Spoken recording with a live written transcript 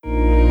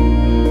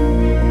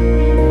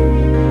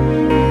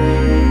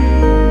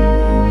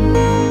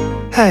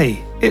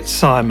Hey, it's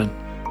Simon.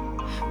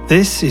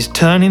 This is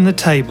Turning the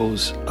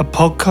Tables, a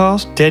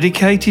podcast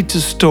dedicated to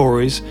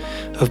stories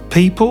of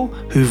people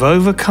who've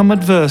overcome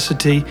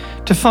adversity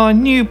to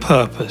find new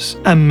purpose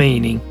and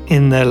meaning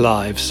in their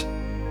lives.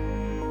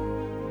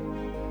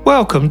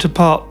 Welcome to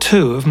part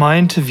 2 of my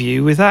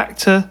interview with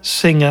actor,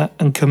 singer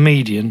and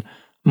comedian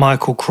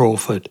Michael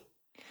Crawford.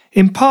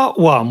 In part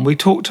 1, we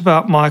talked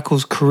about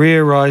Michael's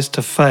career rise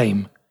to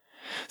fame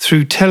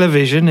through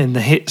television in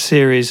the hit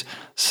series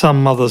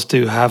Some Mothers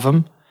Do Have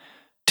 'Em,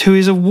 to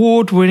his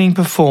award-winning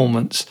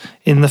performance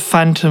in The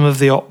Phantom of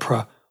the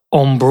Opera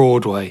on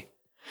Broadway.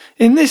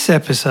 In this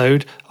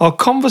episode, our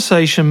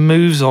conversation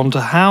moves on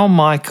to how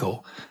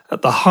Michael,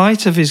 at the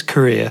height of his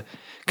career,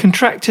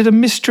 contracted a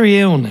mystery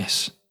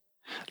illness,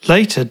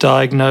 later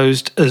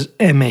diagnosed as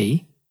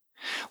ME,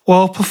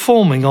 while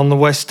performing on the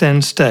West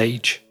End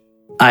stage.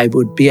 I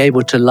would be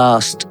able to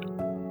last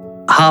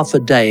half a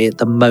day at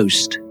the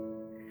most,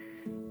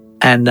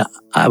 and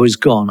I was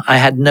gone. I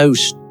had no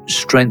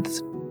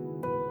strength.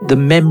 The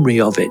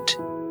memory of it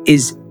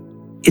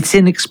it's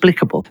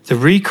inexplicable. The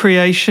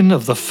recreation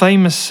of the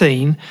famous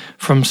scene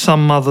from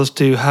Some Mothers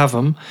Do Have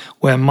 'Em,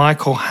 where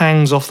Michael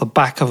hangs off the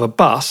back of a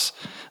bus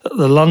at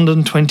the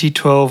London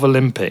 2012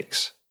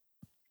 Olympics.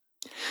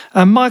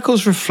 And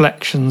Michael's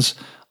reflections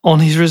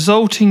on his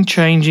resulting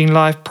change in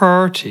life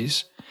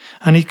priorities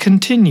and his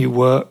continued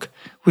work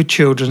with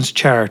children's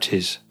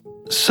charities.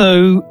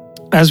 So,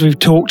 as we've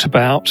talked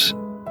about,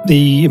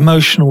 the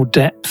emotional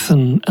depth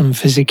and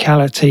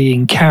physicality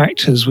in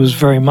characters was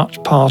very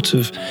much part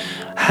of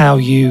how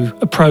you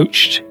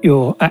approached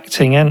your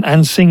acting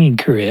and singing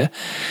career.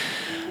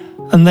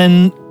 And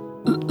then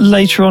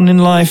later on in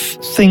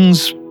life,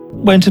 things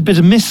went a bit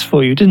amiss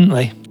for you, didn't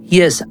they?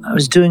 Yes, I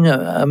was doing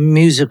a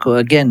musical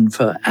again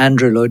for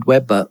Andrew Lloyd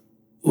Webber,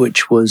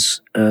 which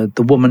was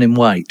The Woman in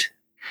White.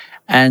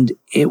 And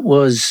it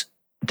was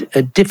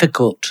a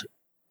difficult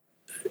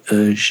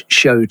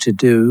show to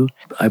do.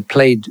 I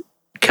played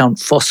Count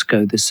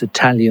Fosco, this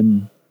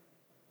Italian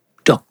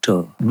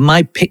doctor.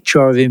 My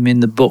picture of him in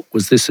the book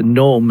was this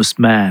enormous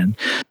man.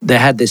 They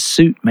had this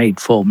suit made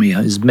for me,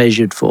 I was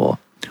measured for,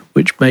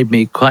 which made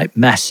me quite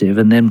massive,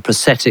 and then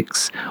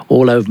prosthetics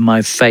all over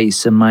my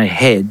face and my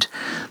head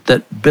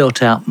that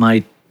built out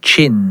my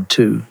chin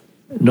to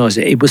noise.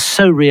 It was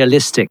so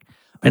realistic.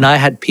 And I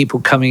had people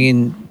coming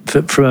in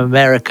from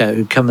America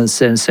who come and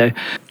say,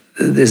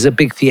 there's a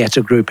big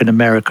theatre group in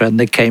America, and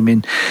they came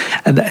in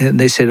and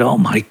they said, oh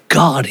my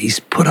God, he's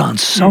put on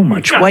so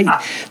much weight.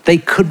 They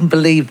couldn't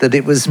believe that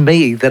it was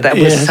me, that I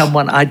was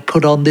someone I'd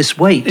put on this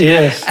weight.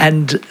 Yes.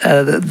 And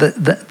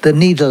the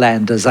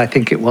Nederlanders, I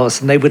think it was,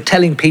 and they were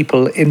telling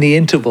people in the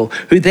interval,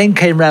 who then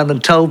came round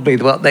and told me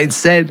what they'd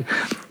said.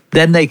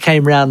 Then they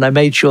came round, I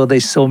made sure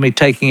they saw me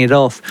taking it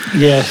off.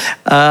 Yes.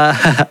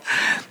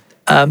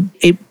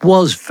 It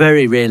was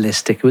very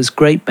realistic. It was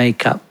great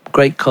makeup,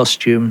 great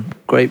costume,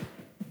 great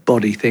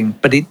body thing,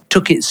 but it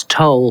took its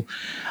toll.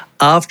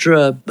 After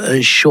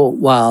a short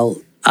while,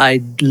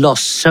 I'd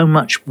lost so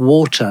much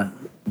water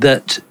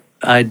that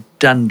I'd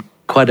done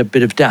quite a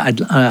bit of damage.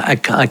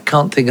 I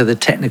can't think of the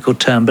technical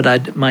term,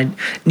 but my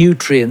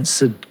nutrients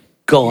had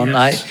gone.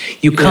 Yes.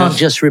 You can't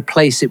just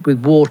replace it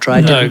with water. I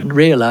didn't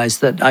realise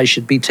that I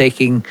should be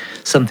taking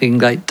something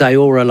like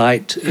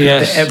Diorolite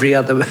every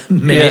other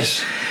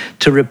minute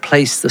to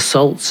replace the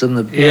salts and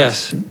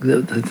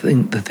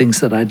the things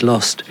that I'd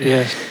lost.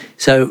 Yes.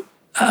 So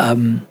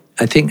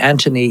I think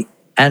Anthony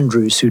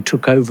Andrews, who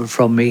took over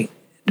from me,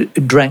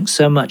 drank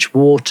so much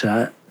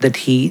water that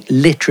he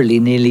literally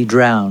nearly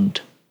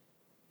drowned.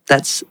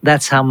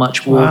 That's how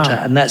much water,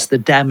 and that's the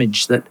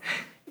damage that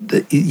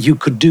you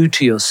could do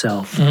to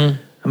yourself. Mm.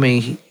 I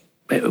mean,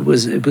 it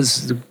was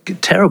a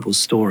terrible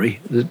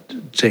story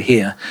to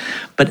hear,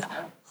 but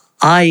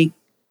I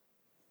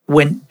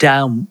went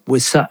down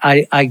with.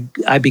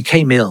 I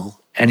became ill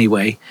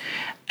anyway,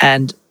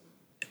 and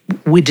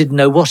we didn't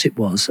know what it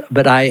was,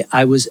 but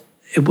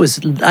it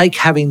was like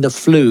having the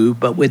flu,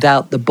 but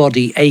without the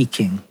body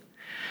aching.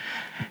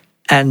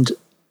 And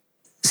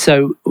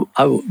so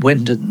I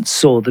went and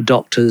saw the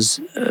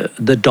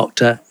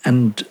doctor,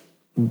 and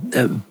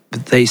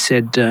they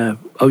said,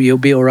 oh, you'll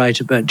be all right,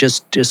 but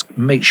just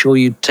make sure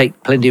you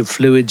take plenty of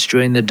fluids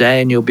during the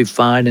day and you'll be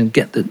fine and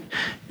get the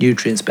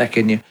nutrients back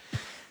in you.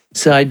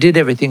 So I did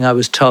everything I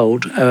was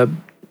told.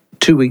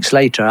 2 weeks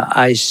later,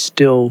 I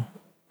still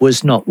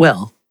was not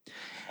well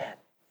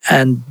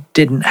and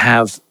didn't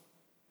have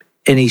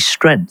any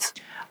strength.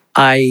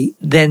 I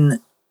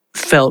then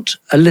felt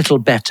a little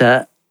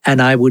better,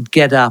 and I would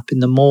get up in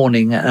the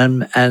morning,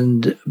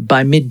 and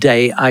by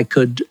midday I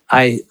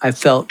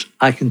felt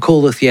I can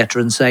call the theatre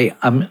and say,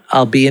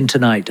 I'll be in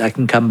tonight, I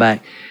can come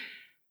back.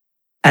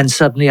 And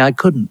suddenly I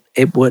couldn't.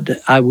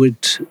 I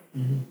would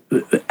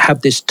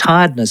have this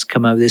tiredness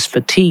come over, this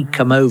fatigue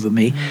come over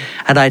me,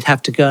 and I'd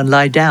have to go and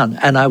lie down,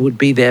 and I would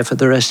be there for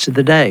the rest of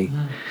the day.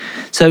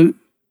 So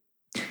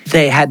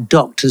They had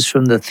doctors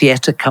from the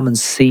theatre come and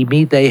see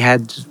me. They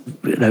had,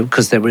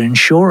 because there were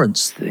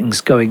insurance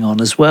things going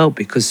on as well,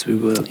 because it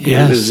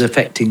was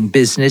affecting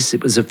business.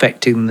 It was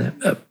affecting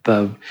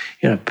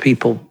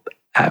people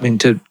having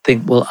to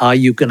think, well, are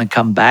you going to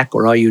come back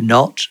or are you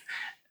not?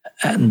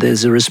 And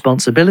there's a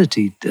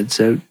responsibility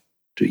that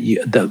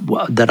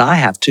I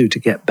have to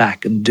get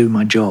back and do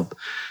my job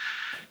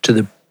to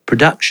the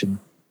production.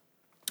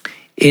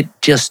 It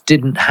just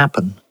didn't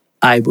happen.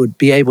 I would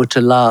be able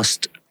to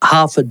last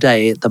half a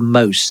day at the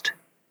most,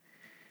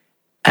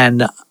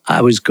 and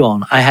I was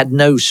gone. I had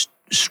no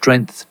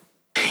strength.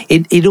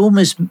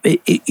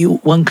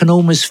 One can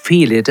almost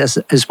feel it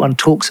as one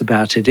talks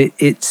about it.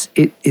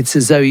 It's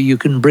as though you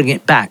can bring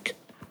it back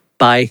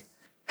by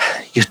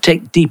you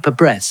take deeper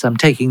breaths. I'm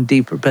taking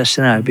deeper breaths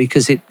now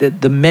because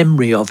the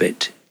memory of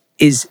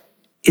it's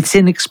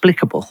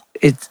inexplicable.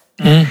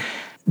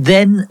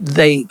 Then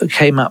they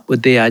came up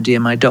with the idea.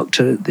 My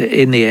doctor,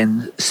 in the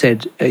end,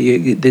 said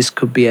this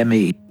could be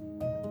ME.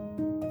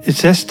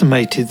 It's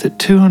estimated that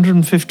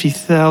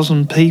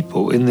 250,000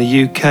 people in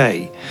the UK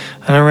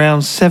and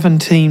around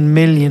 17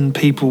 million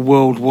people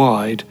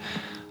worldwide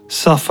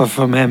suffer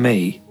from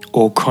ME,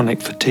 or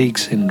chronic fatigue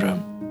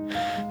syndrome.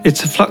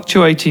 It's a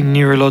fluctuating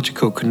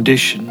neurological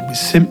condition with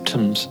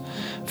symptoms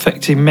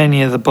affecting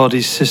many of the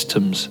body's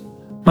systems,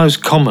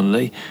 most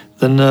commonly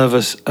the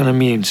nervous and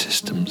immune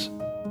systems.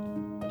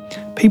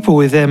 People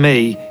with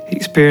ME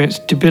experience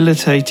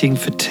debilitating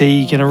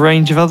fatigue and a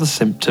range of other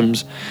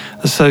symptoms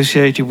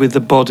associated with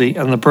the body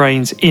and the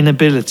brain's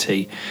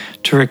inability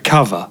to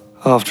recover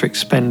after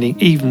expending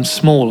even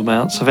small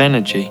amounts of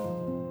energy.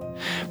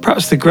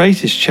 Perhaps the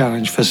greatest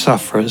challenge for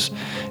sufferers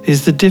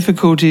is the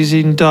difficulties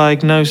in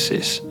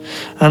diagnosis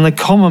and the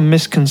common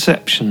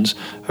misconceptions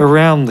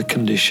around the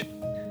condition,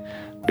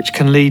 which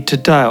can lead to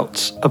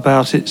doubts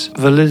about its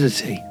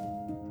validity.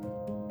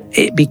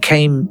 It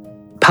became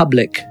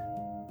public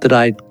that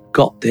I'd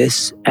got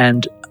this,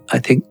 and I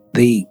think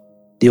the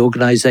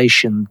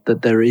organisation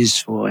that there is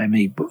for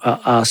ME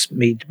asked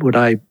me, would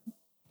I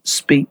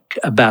speak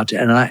about it?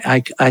 And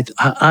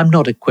I'm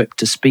not equipped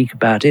to speak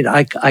about it.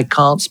 I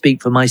can't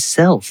speak for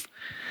myself.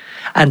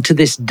 And to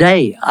this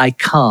day, I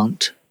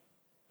can't,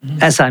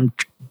 as I'm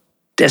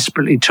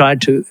desperately trying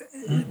to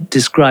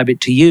describe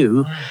it to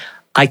you,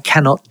 I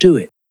cannot do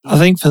it. I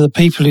think for the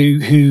people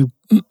who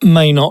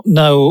may not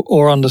know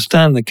or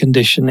understand the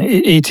condition,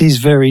 it is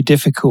very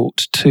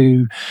difficult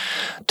to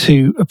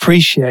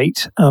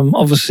appreciate.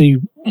 Obviously,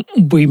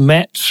 we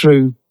met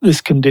through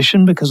this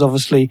condition because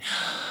obviously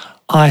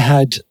I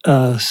had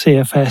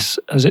CFS,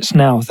 as it's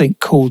now, I think,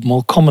 called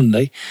more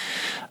commonly,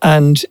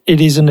 and it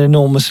is an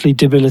enormously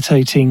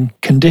debilitating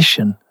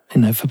condition.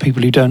 For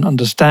people who don't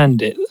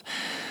understand it,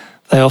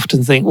 they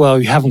often think,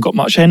 well, you haven't got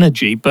much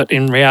energy, but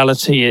in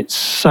reality, it's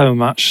so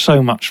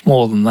much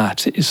more than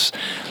that. It's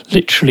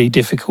literally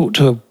difficult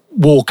to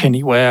walk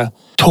anywhere,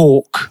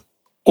 talk,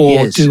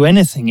 or do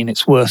anything in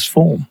its worst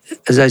form.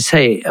 As I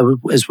say,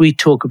 as we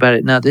talk about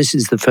it now, this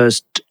is the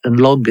first and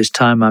longest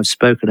time I've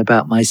spoken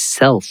about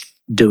myself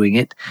doing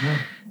it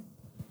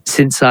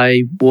since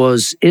I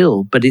was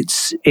ill. But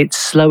it's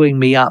slowing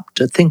me up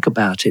to think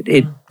about it.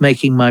 It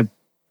making my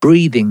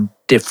breathing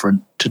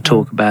different to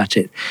talk about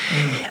it.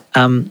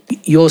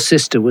 Your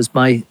sister was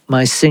my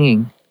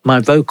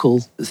vocal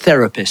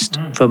therapist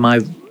for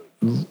my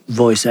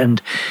voice, and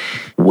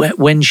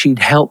when she'd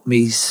helped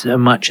me so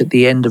much at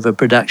the end of a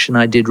production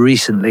I did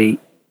recently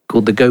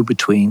called The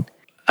Go-Between,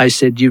 I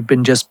said, you've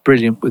been just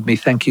brilliant with me.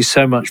 Thank you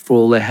so much for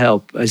all the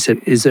help. I said,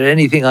 is there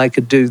anything I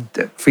could do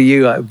for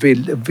you?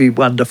 It'd be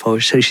wonderful.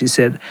 So she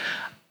said,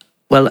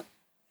 well,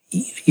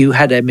 you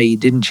had ME,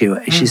 didn't you?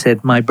 She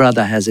said, my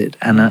brother has it,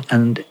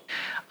 and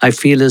I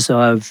feel as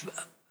though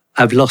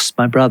I've lost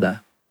my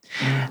brother,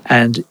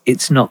 and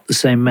it's not the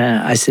same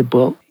man. I said,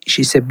 well,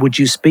 she said, would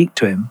you speak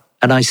to him?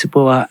 And I said,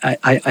 well, I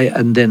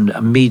and then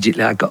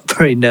immediately I got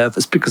very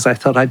nervous because I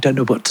thought, I don't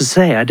know what to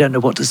say.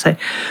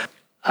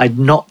 I'd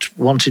not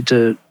wanted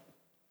to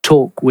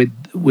talk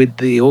with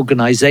the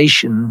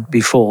organisation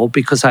before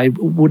because I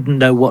wouldn't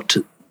know what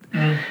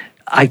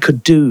I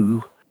could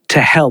do to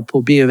help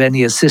or be of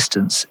any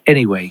assistance.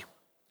 Anyway,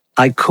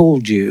 I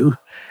called you,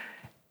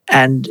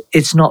 and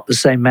it's not the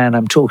same man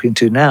I'm talking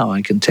to now.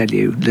 I can tell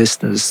you,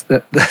 listeners,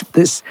 that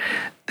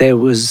there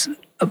was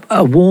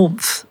a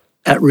warmth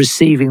at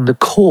receiving the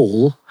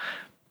call,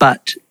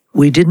 but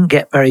we didn't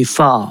get very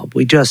far.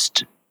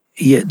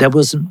 There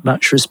wasn't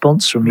much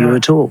response from you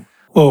at all.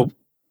 Well,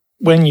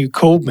 when you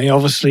called me,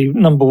 obviously,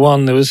 number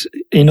one, there was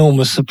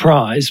enormous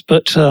surprise,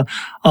 but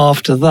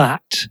after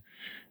that,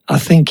 I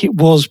think it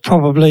was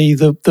probably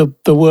the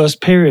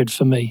worst period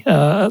for me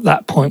at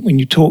that point when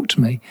you talked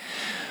to me.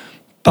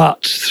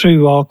 But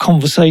through our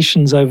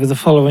conversations over the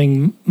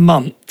following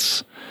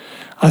months,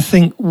 I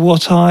think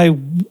what I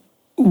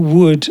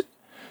would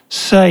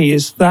say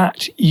is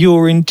that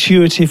your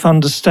intuitive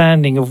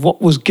understanding of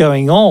what was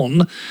going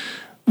on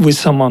with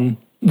someone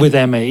with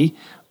ME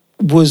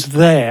was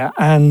there,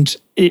 and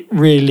it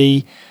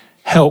really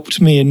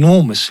helped me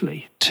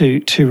enormously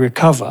to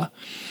recover.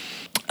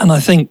 And I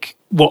think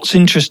what's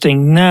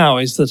interesting now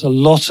is that a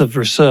lot of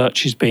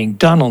research is being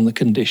done on the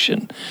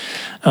condition.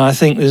 And I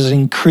think there's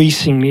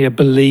increasingly a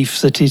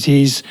belief that it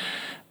is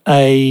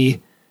a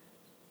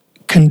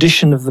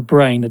condition of the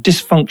brain, a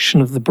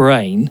dysfunction of the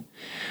brain,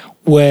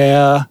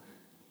 where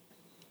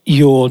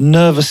your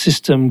nervous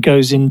system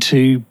goes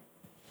into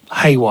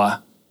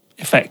haywire,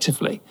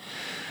 effectively.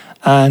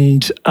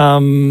 And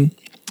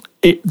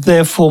it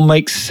therefore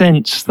makes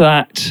sense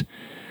that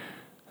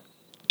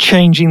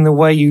changing the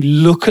way you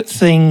look at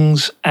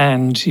things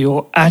and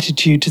your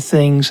attitude to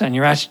things and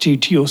your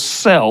attitude to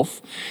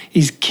yourself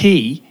is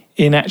key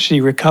in actually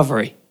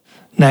recovery.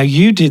 Now,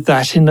 you did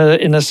that in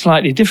a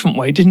slightly different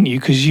way, didn't you?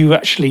 Because you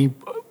actually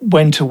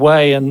went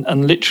away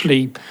and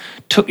literally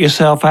took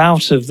yourself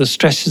out of the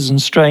stresses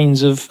and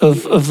strains of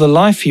the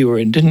life you were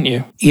in, didn't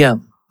you? Yeah,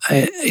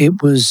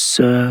 it was.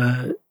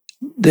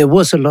 There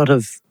was a lot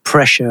of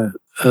pressure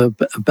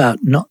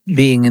about not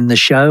being in the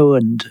show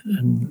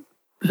and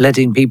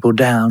letting people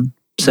down.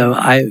 So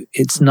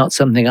it's not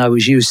something I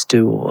was used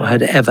to or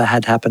had ever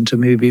had happen to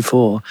me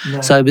before.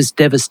 No. So I was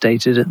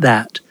devastated at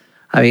that.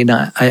 I mean,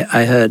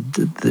 I heard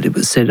that it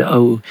was said,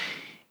 oh,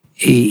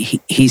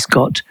 he's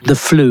got the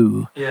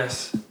flu.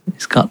 Yes.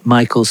 He's got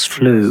Michael's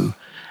flu. Yes.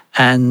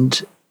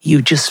 And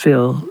you just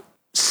feel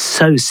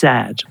so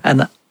sad.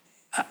 And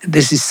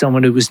this is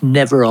someone who was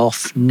never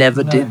off,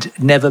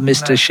 never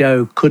missed a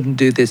show, couldn't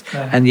do this.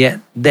 No. And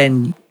yet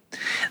then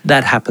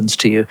that happens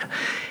to you.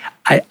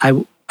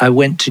 I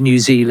went to New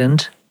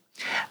Zealand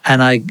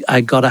and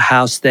I got a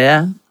house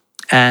there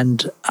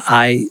and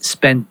I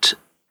spent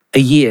a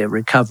year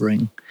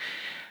recovering.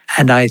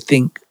 And I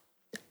think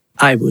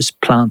I was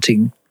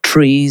planting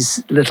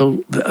trees,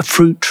 little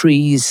fruit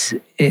trees,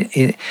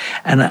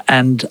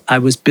 and I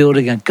was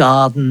building a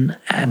garden,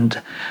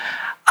 and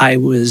I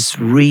was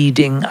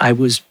reading, I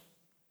was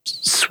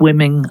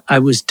swimming, I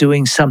was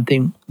doing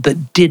something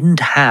that didn't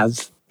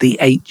have the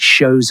 8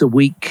 shows a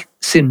week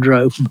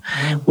syndrome,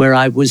 where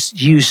I was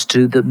used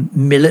to the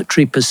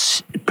military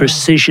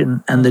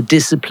precision and the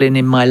discipline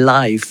in my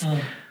life.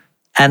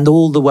 And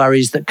all the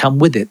worries that come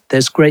with it.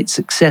 There's great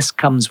success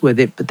comes with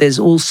it, but there's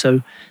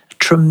also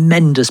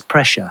tremendous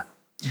pressure,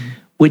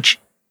 which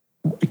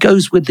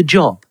goes with the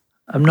job.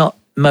 I'm not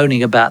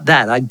moaning about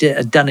that. I've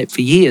done it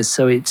for years,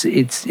 so it's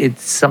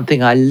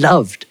something I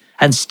loved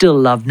and still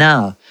love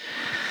now.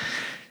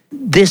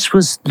 This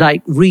was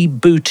like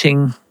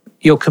rebooting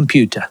your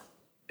computer,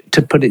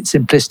 to put it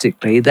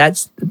simplistically.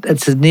 That's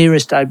the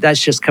nearest.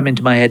 That's just come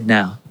into my head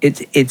now.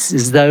 It's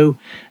as though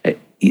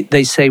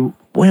they say,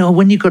 well,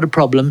 when you've got a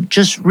problem,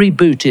 just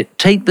reboot it.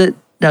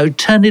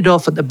 Turn it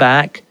off at the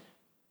back,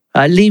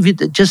 leave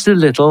it just a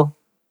little,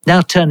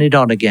 now turn it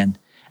on again,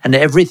 and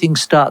everything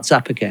starts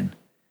up again.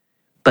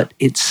 But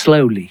it's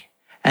slowly,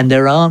 and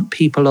there aren't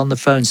people on the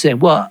phone saying,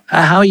 well,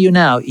 how are you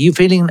now? Are you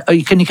feeling,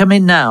 can you come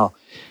in now?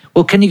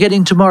 Well, can you get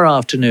in tomorrow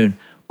afternoon?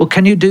 Well,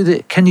 can you do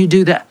that? Can you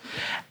do that?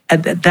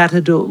 And that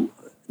had all,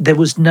 there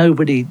was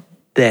nobody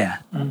there.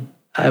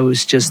 I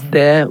was just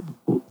there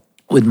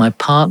with my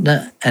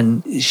partner,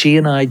 and she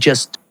and I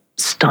just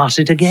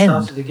started again.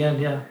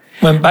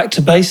 Went back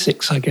to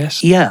basics, I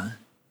guess. Yeah.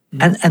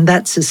 And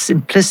that's as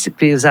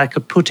simplistically as I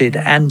could put it.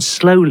 And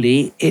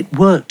slowly it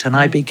worked, and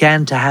I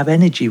began to have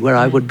energy where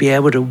I would be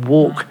able to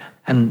walk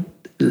and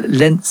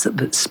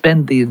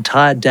spend the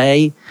entire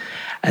day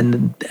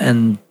and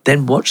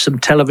then watch some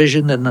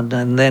television and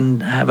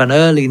then have an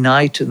early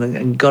night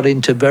and got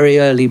into very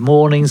early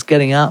mornings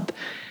getting up,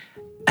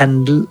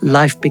 and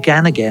life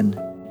began again.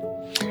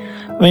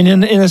 I mean,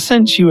 in a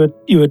sense, you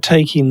were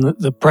taking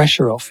the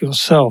pressure off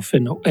yourself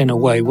in a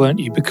way, weren't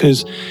you?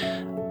 Because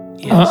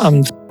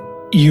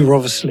you're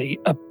obviously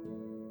a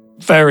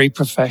very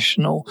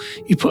professional.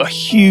 You put a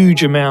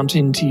huge amount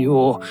into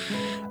your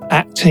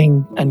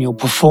acting and your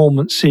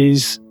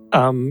performances.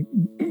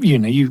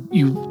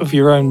 You of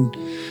your own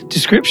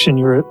description,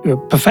 you're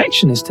a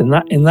perfectionist in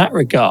that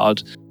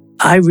regard.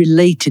 I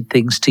related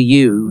things to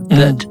you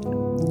that.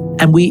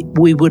 And we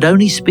would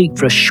only speak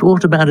for a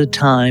short amount of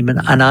time,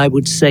 and I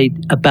would say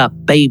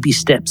about baby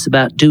steps,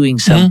 about doing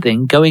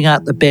something, going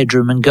out the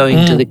bedroom and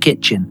going to the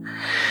kitchen.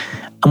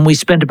 And we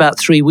spent about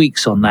 3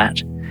 weeks on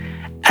that.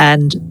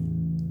 And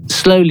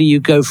slowly you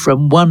go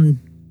from one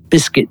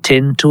biscuit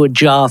tin to a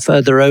jar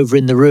further over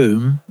in the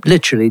room,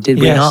 literally, did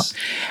we not?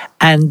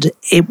 And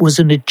it was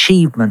an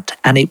achievement,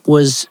 and it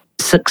was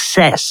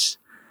success.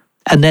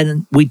 And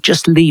then we'd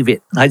just leave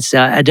it. I'd say,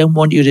 I don't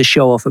want you to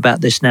show off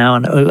about this now.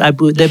 And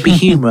there'd be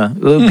humour.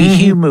 There would be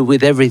humour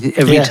with every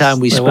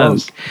time we spoke.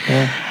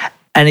 Yeah.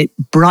 And it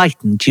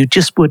brightened. You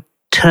just were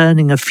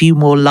turning a few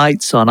more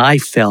lights on, I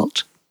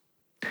felt.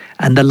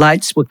 And the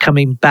lights were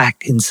coming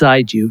back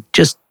inside you.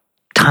 Just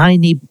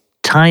tiny,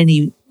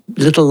 tiny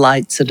little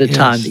lights at a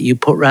time that you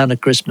put around a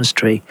Christmas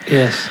tree.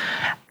 Yes.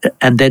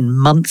 And then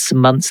months and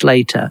months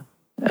later,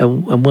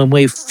 and when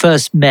we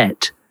first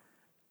met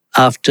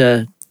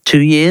after 2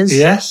 years.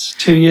 Yes,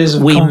 2 years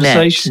of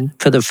conversation. We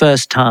met for the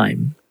first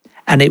time,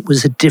 and it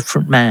was a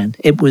different man.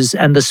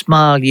 And the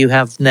smile you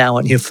have now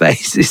on your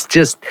face is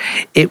just,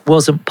 it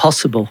wasn't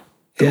possible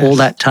all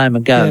that time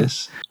ago.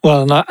 Yes.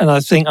 Well, and I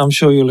think I'm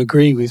sure you'll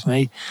agree with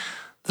me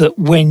that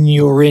when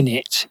you're in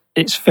it,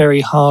 it's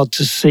very hard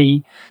to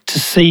see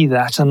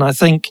that. And I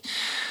think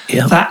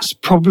that's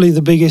probably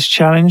the biggest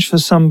challenge for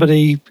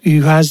somebody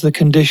who has the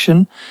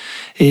condition.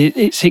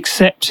 It's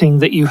accepting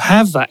that you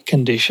have that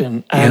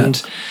condition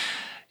and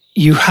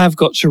you have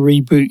got to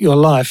reboot your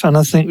life. And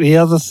I think the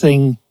other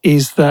thing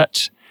is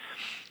that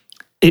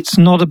it's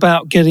not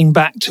about getting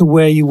back to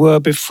where you were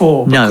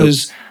before,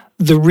 because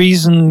the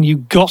reason you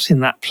got in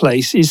that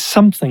place is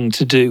something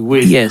to do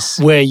with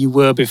where you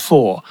were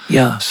before.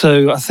 Yeah.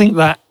 So I think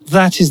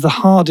that is the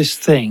hardest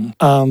thing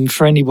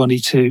for anybody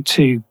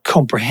to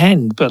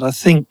comprehend. But I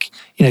think,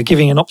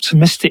 giving an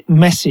optimistic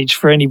message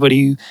for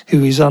anybody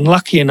who is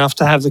unlucky enough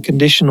to have the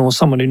condition, or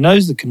someone who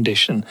knows the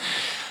condition,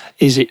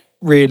 is it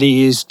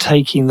really is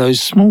taking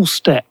those small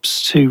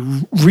steps to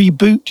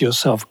reboot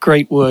yourself.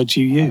 Great words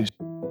you use.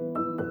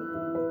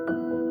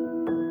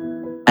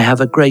 I have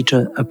a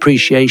greater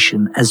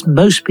appreciation, as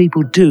most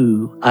people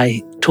do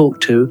I talk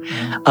to,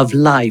 of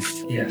life.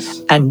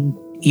 Yes. And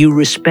you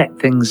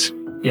respect things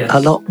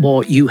a lot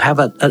more. You have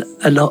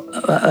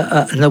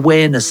an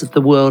awareness of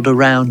the world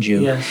around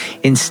you,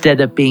 instead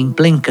of being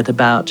blinkered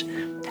about.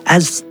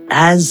 As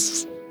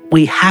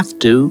we have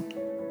to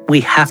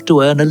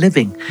earn a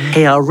living,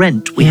 pay our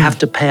rent, we have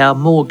to pay our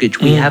mortgage,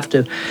 we have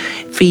to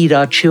feed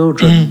our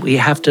children, we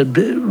have to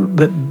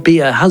be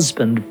a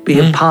husband, be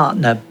a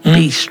partner,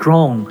 be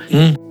strong.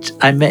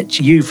 I met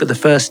you for the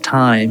first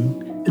time,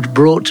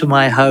 brought to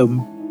my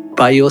home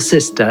by your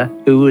sister,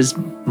 who was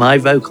my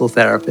vocal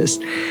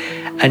therapist.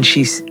 And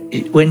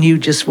when you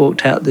just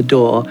walked out the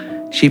door,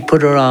 she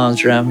put her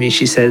arms around me.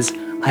 She says,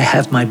 "I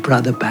have my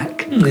brother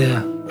back."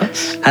 Yeah.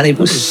 And it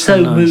was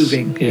so nice.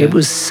 Moving. Yeah. It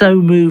was so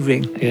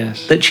moving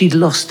that she'd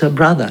lost her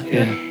brother.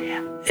 Yeah.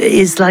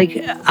 It's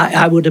like,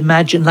 I would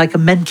imagine, like a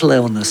mental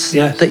illness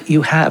that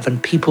you have,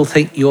 and people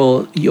think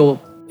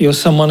you're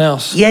someone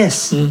else.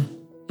 Yes.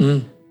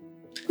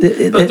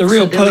 But the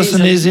real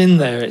person is in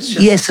there. It's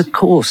just, yes, of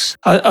course.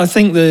 I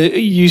think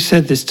you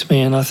said this to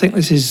me, and I think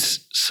this is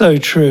so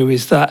true,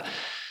 is that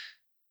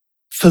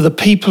for the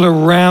people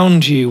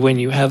around you when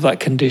you have that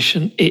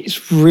condition,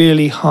 it's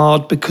really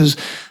hard because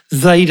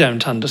they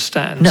don't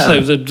understand. No.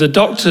 So the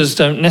doctors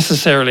don't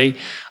necessarily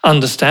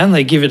understand.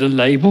 They give it a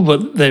label,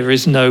 but there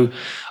is no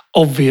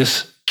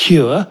obvious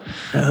cure.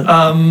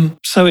 No.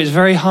 So it's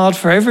very hard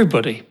for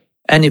everybody.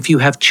 And if you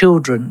have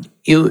children,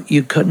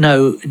 you could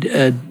know,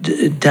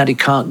 Daddy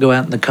can't go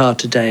out in the car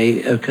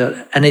today. Okay.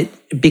 And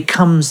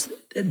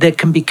there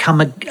can become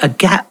a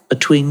gap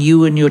between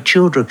you and your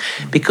children,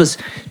 because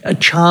a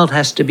child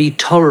has to be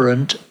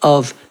tolerant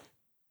of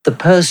the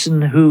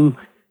person who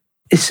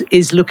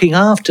is looking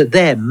after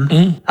them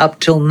up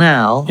till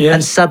now,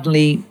 and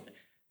suddenly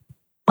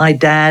my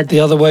dad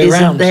the other way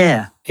isn't around.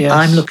 There. Yes.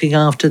 I'm looking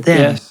after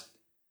them. Yes.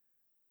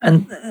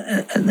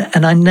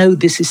 And I know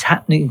this is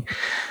happening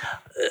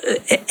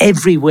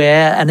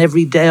everywhere and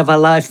every day of our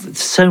life.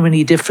 So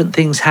many different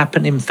things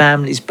happen in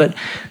families, but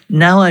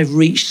now I've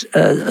reached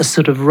a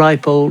sort of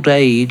ripe old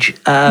age.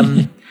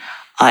 I'm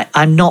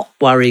not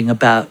worrying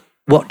about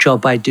what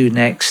job I do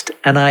next,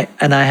 and I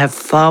have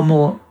far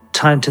more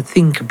time to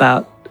think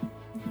about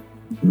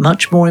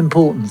much more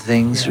important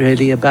things,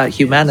 really, about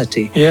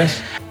humanity. Yes.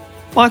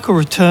 Michael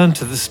returned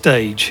to the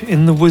stage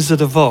in The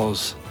Wizard of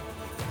Oz,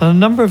 and a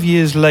number of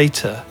years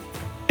later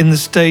in the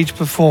stage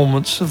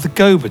performance of The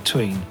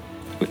Go-Between,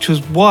 which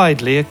was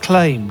widely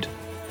acclaimed.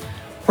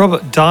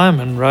 Robert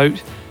Diamond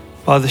wrote,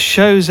 "By the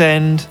show's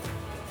end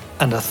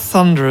and a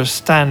thunderous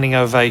standing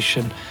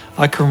ovation,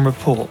 I can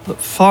report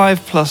that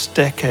 5+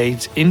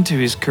 decades into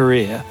his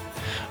career,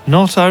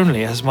 not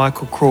only has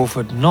Michael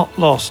Crawford not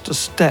lost a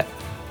step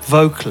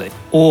vocally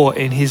or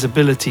in his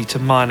ability to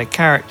mine a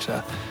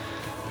character,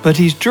 but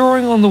he's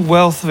drawing on the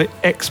wealth of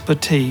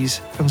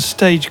expertise and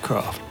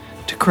stagecraft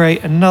to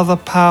create another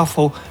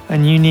powerful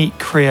and unique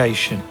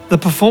creation." The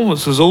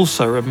performance was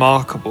also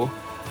remarkable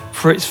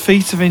for its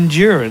feat of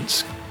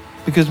endurance,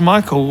 because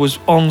Michael was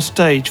on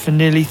stage for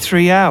nearly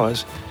 3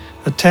 hours,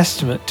 a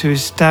testament to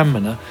his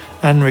stamina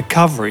and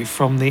recovery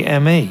from the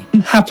ME.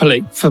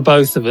 Happily for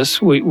both of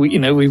us,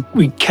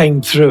 we came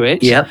through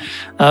it. Yep.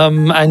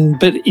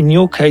 But in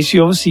your case,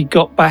 you obviously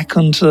got back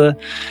onto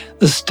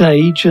the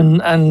stage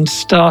and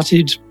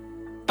started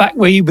back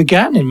where you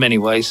began in many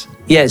ways.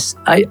 Yes,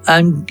 I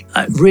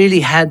really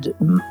had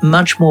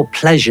much more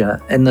pleasure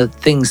in the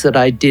things that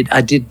I did.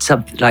 I did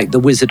something like The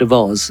Wizard of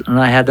Oz, and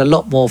I had a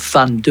lot more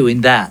fun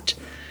doing that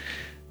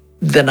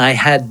than I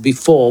had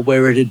before,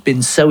 where it had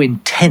been so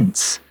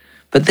intense.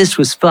 But this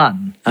was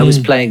fun. I was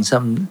playing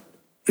some,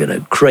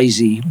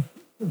 crazy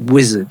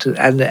wizard,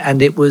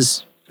 and it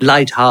was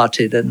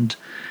light-hearted, and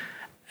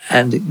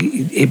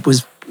it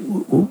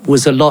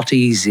was a lot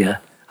easier.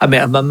 I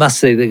mean, I must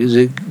say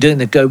that doing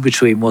The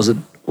Go-Between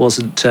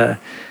wasn't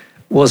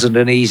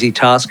an easy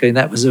task. I mean,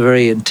 that was a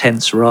very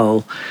intense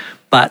role,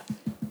 but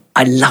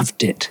I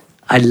loved it.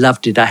 I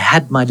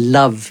had my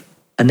love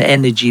and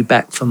energy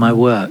back for my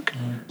work.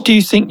 Do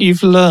you think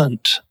you've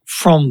learnt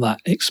from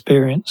that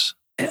experience?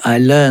 I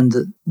learned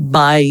that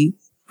by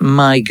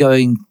my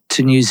going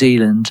to New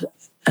Zealand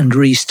and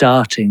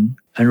restarting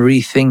and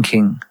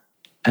rethinking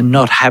and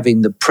not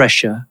having the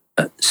pressure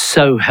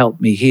so helped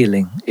me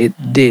healing. It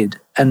did.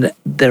 And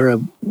there are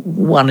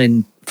 1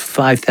 in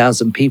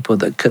 5,000 people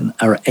that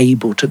are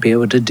able to be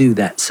able to do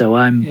that. So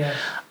I'm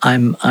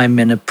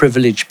in a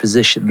privileged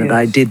position that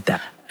I did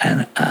that.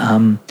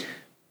 And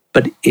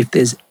but if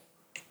there's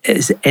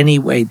any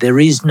way, there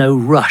is no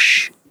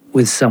rush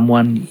with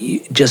someone.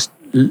 You just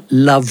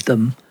love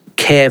them,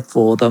 care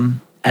for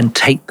them, and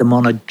take them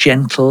on a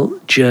gentle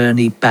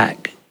journey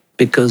back,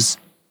 because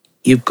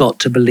you've got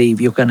to believe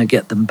you're going to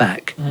get them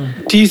back.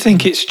 Do you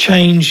think it's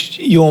changed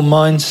your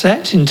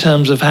mindset in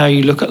terms of how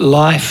you look at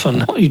life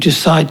and what you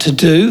decide to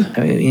do?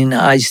 I mean,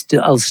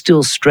 I'll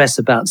still stress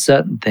about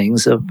certain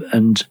things,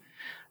 and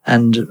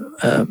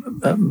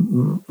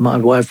my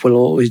wife will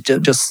always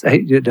just say,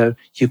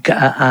 you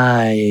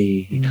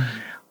can,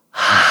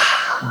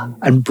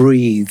 and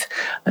breathe,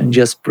 and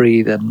just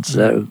breathe, and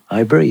so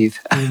I breathe.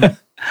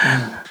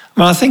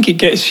 Well, I think it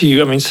gets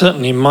you, I mean,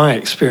 certainly in my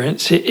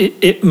experience,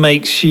 it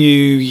makes you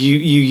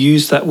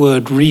use that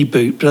word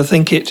reboot, but I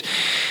think it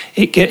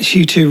gets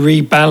you to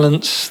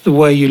rebalance the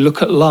way you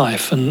look at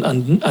life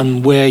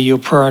and where your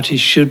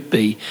priorities should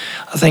be.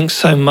 I think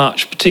so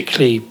much,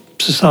 particularly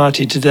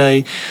society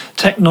today,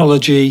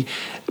 technology,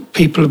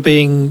 people are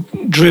being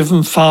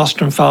driven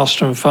faster and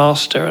faster and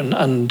faster,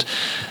 and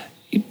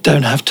you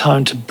don't have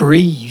time to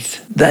breathe.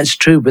 That's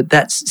true, but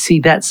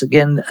that's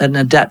again an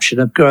adaptation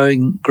of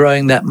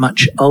growing that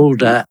much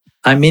older.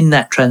 I'm in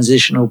that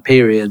transitional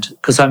period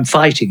because I'm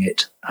fighting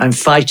it. I'm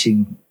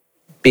fighting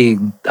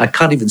being, I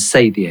can't even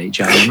say the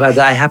age I am, but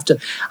I have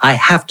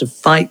to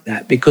fight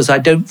that because I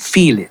don't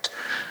feel it.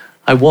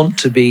 I want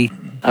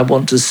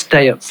to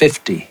stay at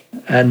 50.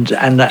 And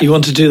you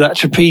want to do that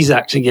trapeze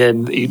act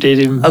again that you did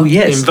in Oh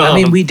yes, in I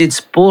mean we did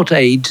Sport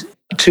Aid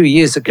 2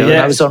 years ago, and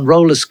I was on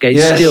roller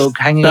skates still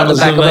hanging on the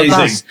back of a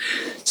bus.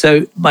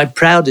 So my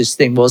proudest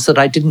thing was that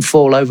I didn't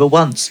fall over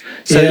once.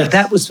 So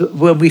that was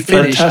when we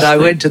finished. Fantastic. I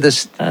went to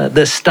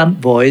the stunt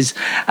boys,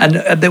 and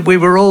then we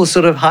were all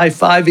sort of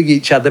high-fiving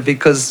each other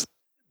because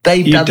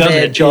they'd done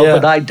their job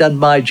and I'd done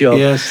my job.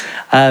 Yes.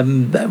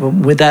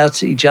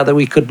 Without each other,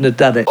 we couldn't have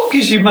done it. What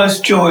gives you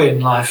most joy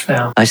in life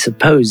now? I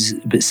suppose,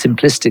 but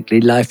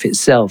simplistically, life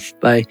itself.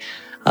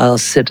 I'll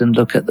sit and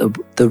look at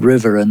the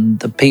river and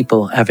the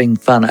people having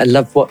fun. I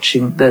love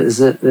watching. There's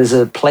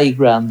a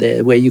playground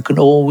there where you can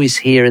always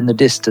hear in the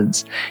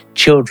distance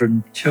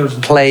children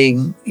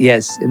playing.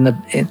 Yes,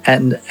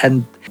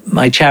 and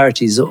my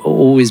charity's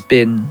always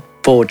been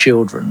for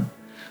children,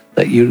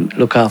 that you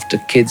look after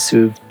kids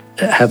who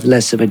have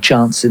less of a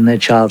chance in their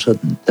childhood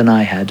than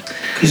I had.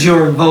 Because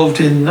you're involved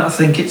in, I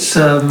think it's...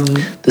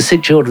 the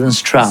Sick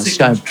Children's Trust.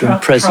 I've been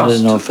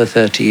president of for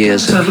 30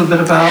 years. Tell us a little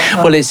bit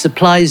about... Well, it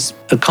supplies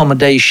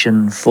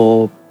accommodation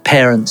for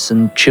parents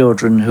and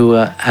children who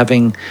are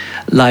having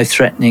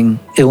life-threatening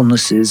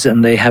illnesses,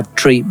 and they have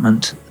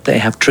treatment. They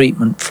have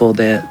treatment for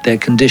their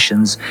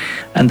conditions,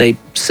 and they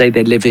say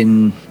they live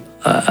in,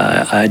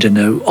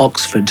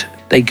 Oxford.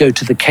 They go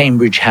to the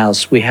Cambridge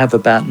House. We have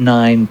about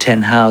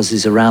 9-10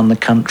 houses around the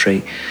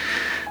country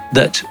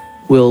that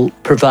will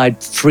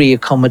provide free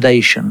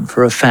accommodation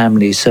for a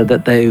family so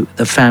that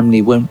the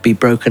family won't be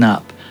broken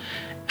up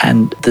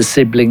and the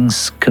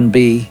siblings can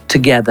be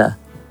together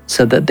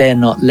so that they're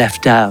not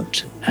left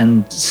out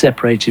and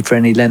separated for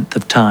any length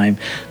of time.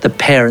 The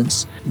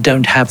parents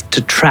don't have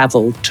to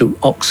travel to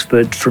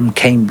Oxford from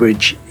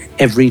Cambridge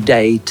every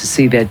day to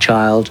see their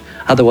child.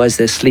 Otherwise,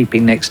 they're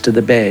sleeping next to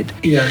the bed.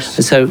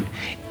 Yes. So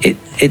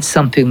it's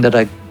something that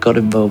I got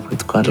involved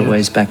with quite a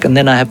ways back. And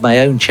then I have my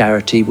own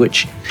charity,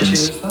 which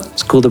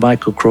it's called the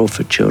Michael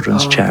Crawford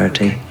Children's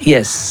Charity. Okay.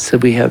 Yes, so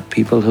we have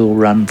people who will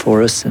run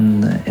for us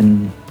in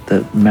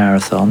the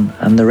marathon,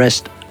 and the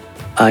rest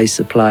I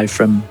supply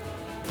from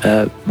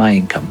my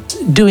income.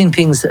 Doing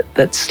things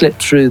that slip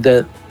through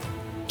the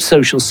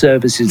social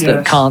services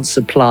that can't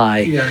supply.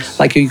 Yes.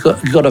 Like you've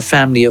got a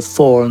family of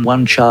 4 and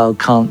one child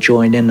can't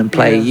join in and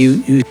play.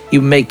 Yes.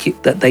 You make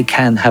it that they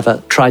can have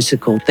a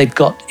tricycle. They've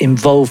got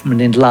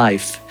involvement in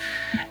life,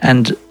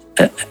 and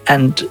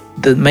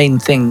the main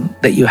thing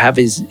that you have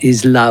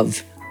is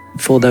love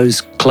for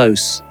those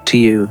close to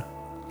you.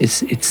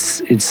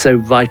 It's so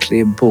vitally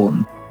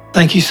important.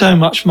 Thank you so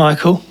much,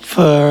 Michael,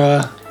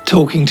 for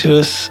talking to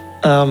us.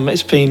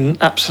 It's been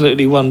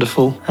absolutely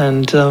wonderful,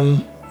 and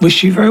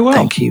wish you very well.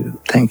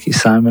 Thank you,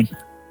 Simon.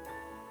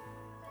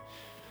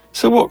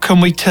 So what can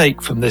we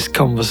take from this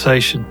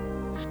conversation?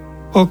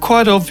 Well,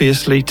 quite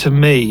obviously to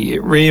me,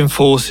 it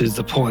reinforces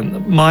the point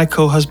that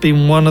Michael has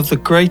been one of the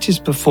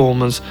greatest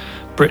performers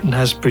Britain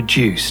has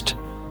produced.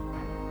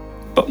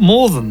 But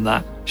more than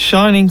that,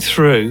 shining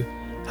through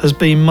has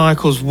been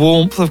Michael's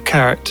warmth of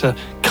character,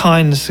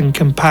 kindness and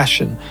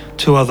compassion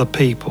to other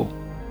people.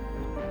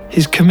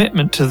 His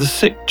commitment to the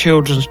Sick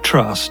Children's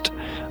Trust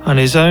and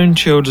his own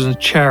children's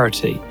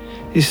charity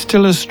is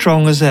still as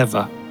strong as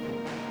ever.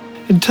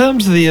 In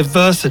terms of the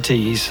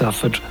adversity he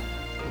suffered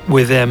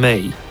with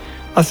ME,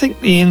 I think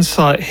the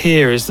insight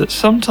here is that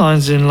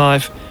sometimes in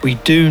life we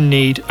do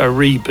need a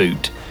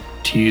reboot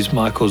to use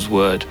Michael's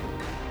word.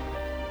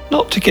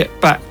 Not to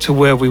get back to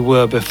where we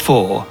were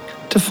before,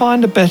 to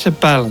find a better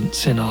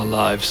balance in our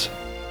lives.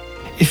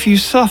 If you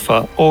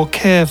suffer or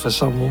care for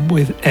someone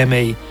with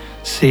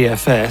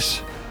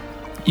ME/CFS,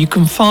 you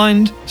can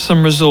find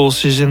some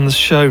resources in the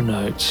show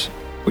notes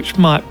which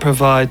might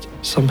provide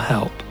some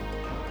help.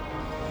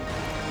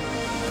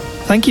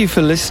 Thank you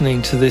for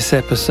listening to this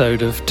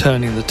episode of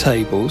Turning the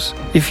Tables.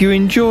 If you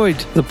enjoyed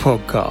the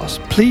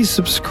podcast, please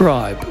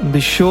subscribe and be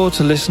sure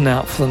to listen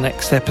out for the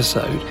next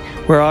episode,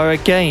 where I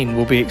again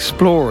will be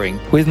exploring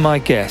with my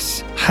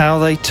guests how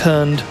they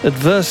turned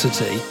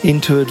adversity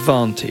into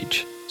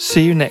advantage.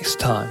 See you next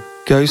time.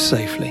 Go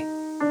safely.